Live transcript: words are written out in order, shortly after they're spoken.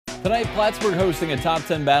Tonight, Plattsburgh hosting a top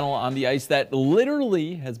 10 battle on the ice that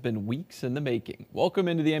literally has been weeks in the making. Welcome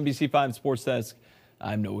into the NBC5 Sports Desk.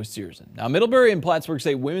 I'm Noah Searson. Now, Middlebury and Plattsburgh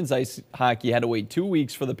State women's ice hockey had to wait 2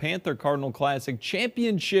 weeks for the Panther Cardinal Classic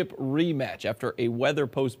championship rematch after a weather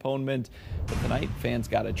postponement. But tonight, fans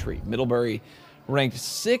got a treat. Middlebury ranked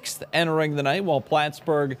 6th entering the night, while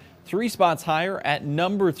Plattsburgh 3 spots higher at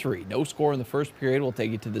number 3. No score in the first period. We'll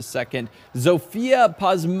take it to the second. Zofia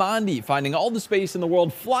Pazmandi finding all the space in the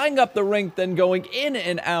world, flying up the rink, then going in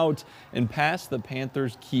and out and past the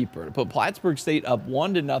Panthers keeper to put Plattsburgh State up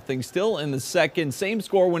 1-0. Still in the second. Same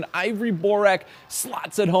score when Ivory Borak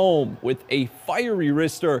slots it home with a fiery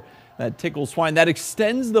wrister that tickles Swine. That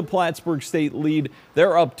extends the Plattsburgh State lead.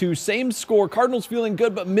 They're up 2. Same score. Cardinals feeling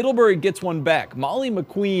good, but Middlebury gets one back. Molly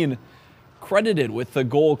McQueen credited with the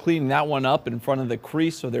goal, cleaning that one up in front of the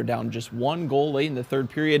crease, so they're down just 1 goal late in the third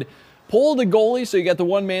period. Pulled the goalie, so you got the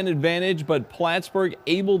one-man advantage, but Plattsburgh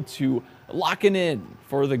able to lock it in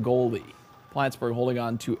for the goalie. Plattsburgh holding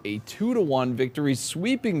on to a 2-1 victory,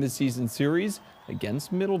 sweeping the season series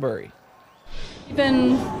against Middlebury. We've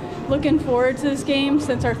been looking forward to this game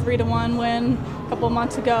since our 3-1 win a couple of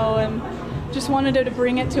months ago, and just wanted to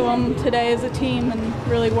bring it to them today as a team and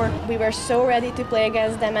really work. We were so ready to play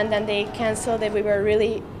against them, and then they canceled it. We were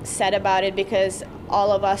really sad about it because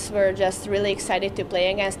all of us were just really excited to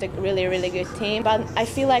play against a really, really good team. But I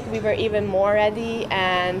feel like we were even more ready,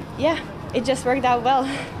 and yeah, it just worked out well.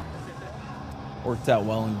 Worked out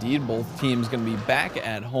well indeed. Both teams going to be back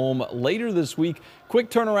at home later this week. Quick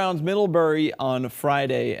turnarounds, Middlebury on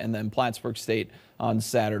Friday and then Plattsburgh State on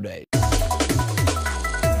Saturday.